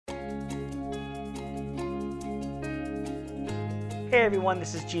Hey everyone,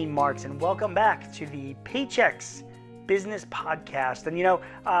 this is Gene Marks, and welcome back to the Paychex Business Podcast. And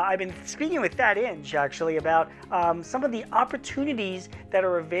I've been speaking with Thad Inge actually about some of the opportunities that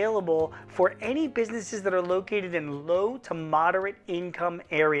are available for any businesses that are located in low to moderate income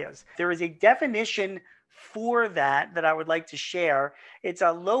areas. There is a definition for that I would like to share. It's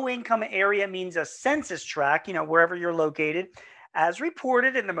a low income area means a census tract, wherever you're located, as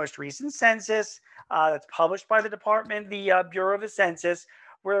reported in the most recent census that's published by the Bureau of the Census,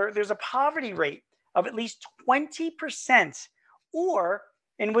 where there's a poverty rate of at least 20%, or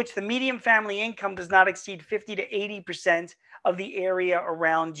in which the median family income does not exceed 50 to 80% of the area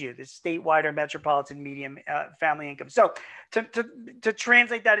around you, the statewide or metropolitan median family income. So to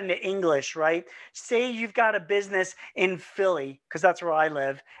translate that into English, right? Say you've got a business in Philly, because that's where I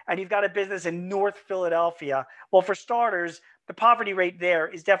live, and you've got a business in North Philadelphia. Well, for starters, the poverty rate there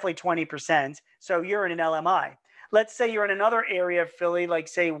is definitely 20%. So you're in an LMI. Let's say you're in another area of Philly, like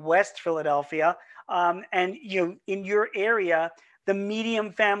say West Philadelphia, and in your area, the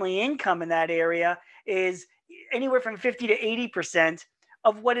median family income in that area is anywhere from 50 to 80%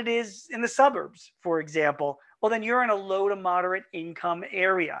 of what it is in the suburbs, for example. Well, then you're in a low to moderate income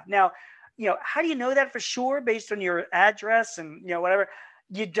area. Now, how do you know that for sure based on your address and whatever?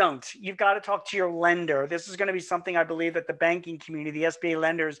 You don't. You've got to talk to your lender. This is going to be something I believe that the banking community, the SBA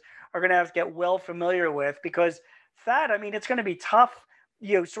lenders, are going to have to get well familiar with, because it's going to be tough,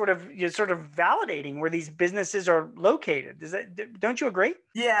 sort of validating where these businesses are located. Don't you agree?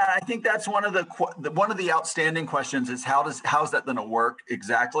 Yeah, I think that's one of the outstanding questions is how's that going to work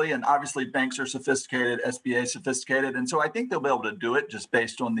exactly? And obviously banks are sophisticated, SBA sophisticated, and so I think they'll be able to do it just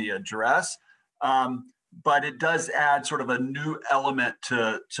based on the address. But it does add sort of a new element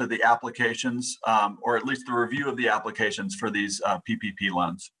to the applications, or at least the review of the applications for these PPP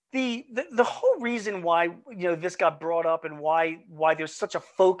loans. The whole reason why this got brought up and why there's such a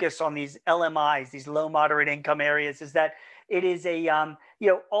focus on these LMIs, these low moderate income areas, is that it is a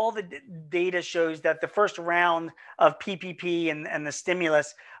all the data shows that the first round of PPP and the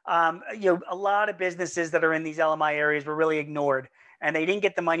stimulus, a lot of businesses that are in these LMI areas were really ignored. And they didn't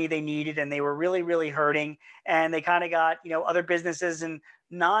get the money they needed, and they were really, really hurting. And they kind of got, other businesses in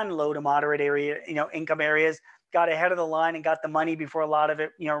non-low to moderate area, income areas got ahead of the line and got the money before a lot of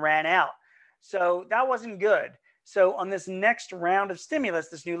it, ran out. So that wasn't good. So on this next round of stimulus,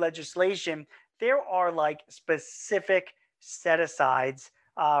 this new legislation, there are like specific set-asides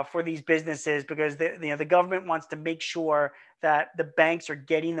for these businesses, because the government wants to make sure that the banks are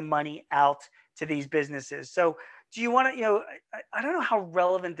getting the money out to these businesses. So do you want to, I don't know how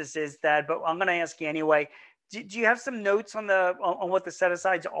relevant this is, Thad, but I'm going to ask you anyway. Do you have some notes on what the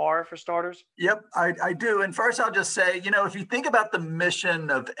set-asides are for starters? Yep, I do. And first I'll just say, if you think about the mission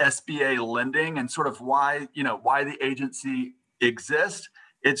of SBA lending and sort of why the agency exists,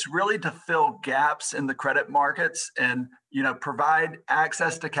 it's really to fill gaps in the credit markets and, provide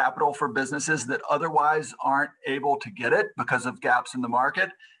access to capital for businesses that otherwise aren't able to get it because of gaps in the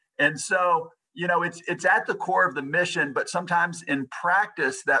market. And so, it's at the core of the mission, but sometimes in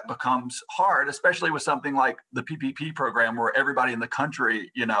practice that becomes hard, especially with something like the PPP program, where everybody in the country,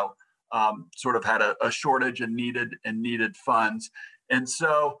 sort of had a shortage and needed funds. And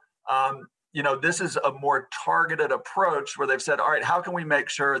so, this is a more targeted approach where they've said, all right, how can we make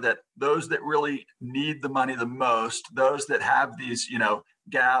sure that those that really need the money the most, those that have these,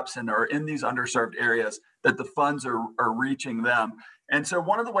 gaps and are in these underserved areas, that the funds are reaching them. And so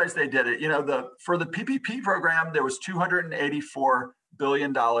one of the ways they did it, for the PPP program, there was $284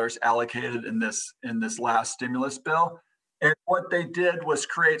 billion allocated in this last stimulus bill. And what they did was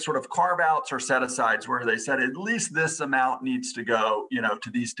create sort of carve-outs or set-asides where they said at least this amount needs to go, to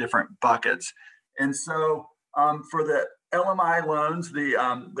these different buckets. And so for the LMI loans,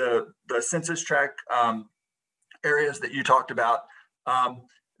 the census tract areas that you talked about,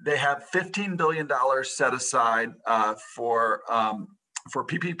 they have $15 billion set aside for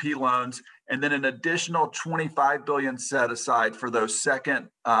PPP loans, and then an additional $25 billion set aside for those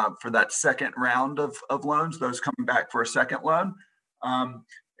for that second round of loans, those coming back for a second loan.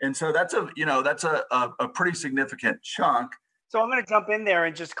 And so that's a pretty significant chunk. So I'm going to jump in there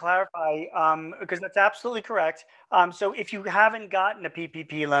and just clarify, because that's absolutely correct. So if you haven't gotten a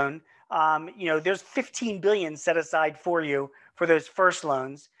PPP loan, there's $15 billion set aside for you for those first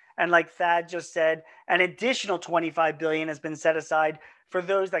loans. And like Thad just said, an additional $25 billion has been set aside for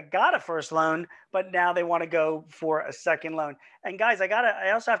those that got a first loan, but now they want to go for a second loan. And guys,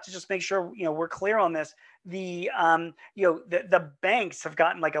 I also have to just make sure, we're clear on this. The banks have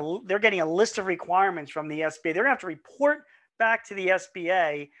gotten they're getting a list of requirements from the SBA. They're going to have to report back to the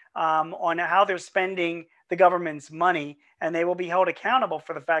SBA on how they're spending the government's money, and they will be held accountable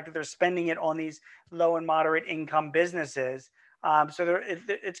for the fact that they're spending it on these low and moderate income businesses.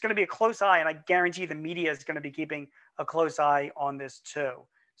 It's going to be a close eye, and I guarantee the media is going to be keeping a close eye on this too.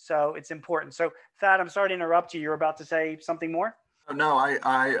 So it's important. So Thad, I'm sorry to interrupt you. You're about to say something more? No,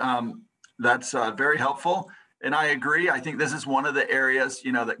 that's very helpful. And I agree. I think this is one of the areas,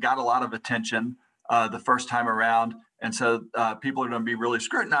 that got a lot of attention the first time around. And so people are going to be really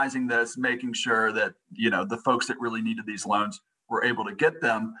scrutinizing this, making sure that, the folks that really needed these loans were able to get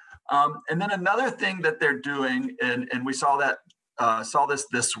them. And then another thing that they're doing, and we saw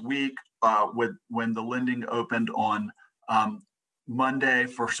this week when the lending opened on Monday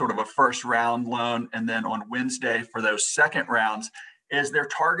for sort of a first round loan, and then on Wednesday for those second rounds, is they're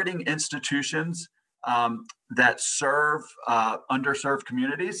targeting institutions that serve underserved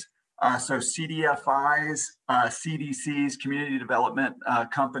communities. So CDFIs, CDCs, community development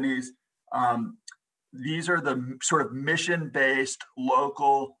companies. These are the sort of mission-based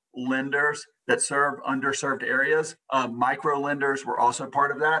local lenders that serve underserved areas. Micro lenders were also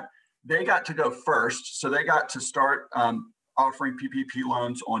part of that. They got to go first. So they got to start offering PPP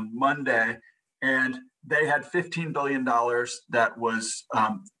loans on Monday, and they had $15 billion that was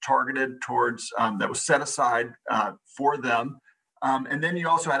targeted towards, that was set aside for them. And then you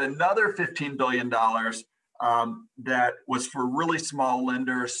also had another $15 billion that was for really small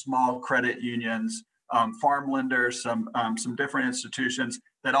lenders, small credit unions, farm lenders, some different institutions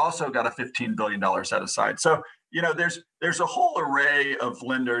that also got a $15 billion set aside. So, there's a whole array of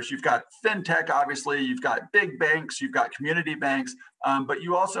lenders. You've got fintech, obviously, you've got big banks, you've got community banks, but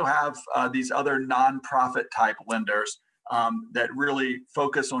you also have these other nonprofit type lenders that really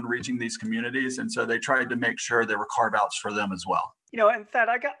focus on reaching these communities. And so they tried to make sure there were carve outs for them as well. And Thad,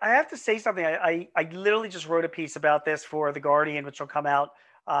 I have to say something. I literally just wrote a piece about this for The Guardian, which will come out.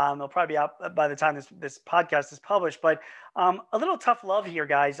 It'll probably be out by the time this podcast is published, but a little tough love here,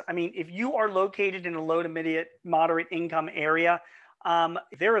 guys. I mean, if you are located in a low to moderate income area,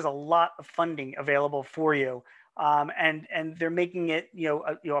 there is a lot of funding available for you. And they're making it,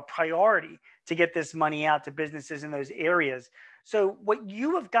 a priority to get this money out to businesses in those areas. So what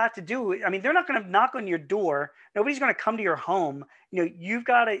you have got to do, I mean, they're not going to knock on your door. Nobody's going to come to your home. You've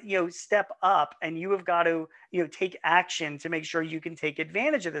got to, step up, and you have got to, take action to make sure you can take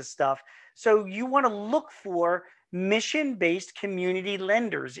advantage of this stuff. So you want to look for mission-based community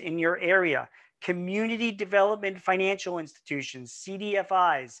lenders in your area, community development financial institutions,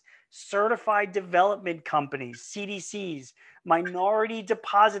 CDFIs, certified development companies, CDCs, minority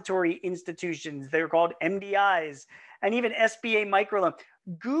depository institutions, they're called MDIs, and even SBA microloan.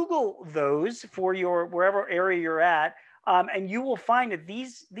 Google those for your wherever area you're at, and you will find that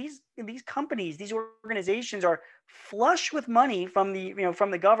these companies, these organizations are flush with money from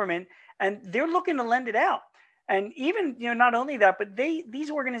the government, and they're looking to lend it out. And even not only that, but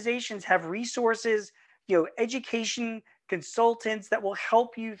these organizations have resources, education consultants that will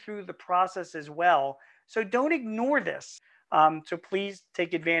help you through the process as well. So don't ignore this. So please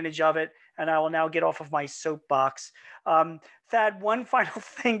take advantage of it. And I will now get off of my soapbox. Thad, one final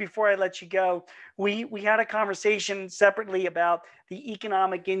thing before I let you go. We had a conversation separately about the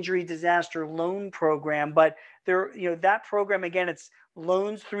Economic Injury Disaster Loan Program, but that program, again, it's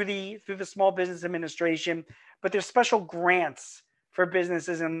loans through the Small Business Administration, but there's special grants for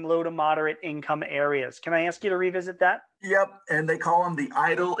businesses in low to moderate income areas. Can I ask you to revisit that? Yep. And they call them the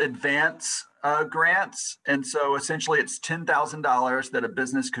EIDL Advance grants. And so essentially it's $10,000 that a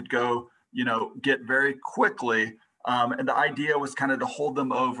business could go, get very quickly. And the idea was kind of to hold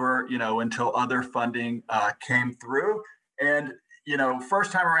them over, until other funding came through. And,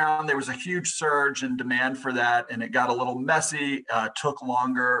 first time around, there was a huge surge in demand for that. And it got a little messy, took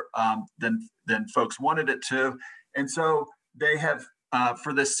longer than folks wanted it to. And so they have,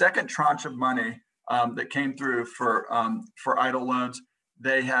 for the second tranche of money that came through for EIDL loans,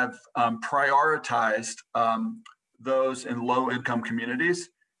 they have prioritized those in low-income communities,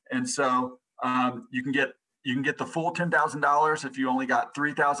 and so you can get the full $10,000. If you only got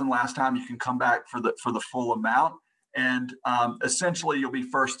 $3,000 last time, you can come back for the full amount, and essentially you'll be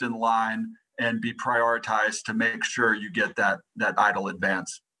first in line and be prioritized to make sure you get that EIDL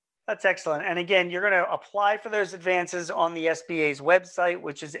advance. That's excellent. And again, you're going to apply for those advances on the SBA's website,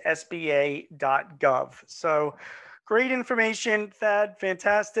 which is sba.gov. So great information, Thad.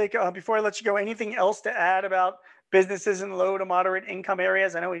 Fantastic. Before I let you go, anything else to add about businesses in low to moderate income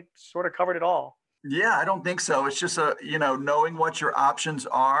areas? I know we sort of covered it all. Yeah, I don't think so. It's just knowing what your options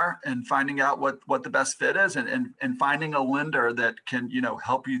are and finding out what the best fit is, and finding a lender that can,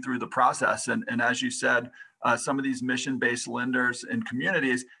 help you through the process. And as you said, some of these mission-based lenders in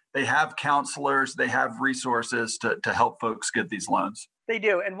communities, they have counselors, they have resources to help folks get these loans. They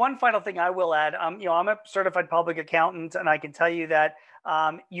do. And one final thing I will add, I'm a certified public accountant, and I can tell you that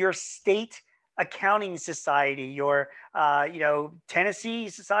your state accounting society, your, Tennessee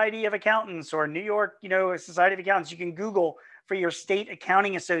Society of Accountants or New York, Society of Accountants, you can Google for your state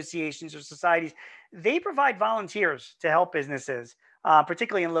accounting associations or societies. They provide volunteers to help businesses,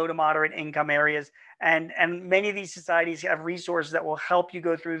 particularly in low to moderate income areas. And many of these societies have resources that will help you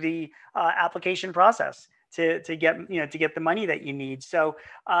go through the application process to get the money that you need. So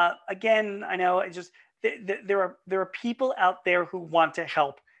again, I know there are people out there who want to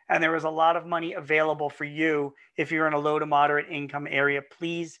help, and there is a lot of money available for you if you're in a low to moderate income area.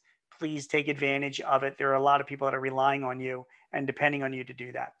 Please take advantage of it. There are a lot of people that are relying on you and depending on you to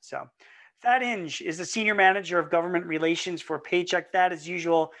do that. So Thad Inge is the Senior Manager of Government Relations for Paycheck. Thad, as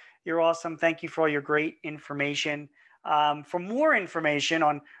usual, you're awesome. Thank you for all your great information. For more information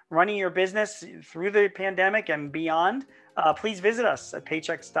on running your business through the pandemic and beyond, please visit us at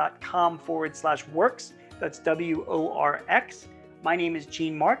paychex.com/works. That's WORX. My name is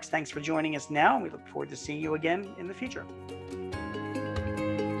Gene Marks. Thanks for joining us now. We look forward to seeing you again in the future.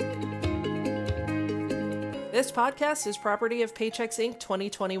 This podcast is property of Paychex Inc.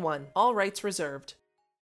 2021. All rights reserved.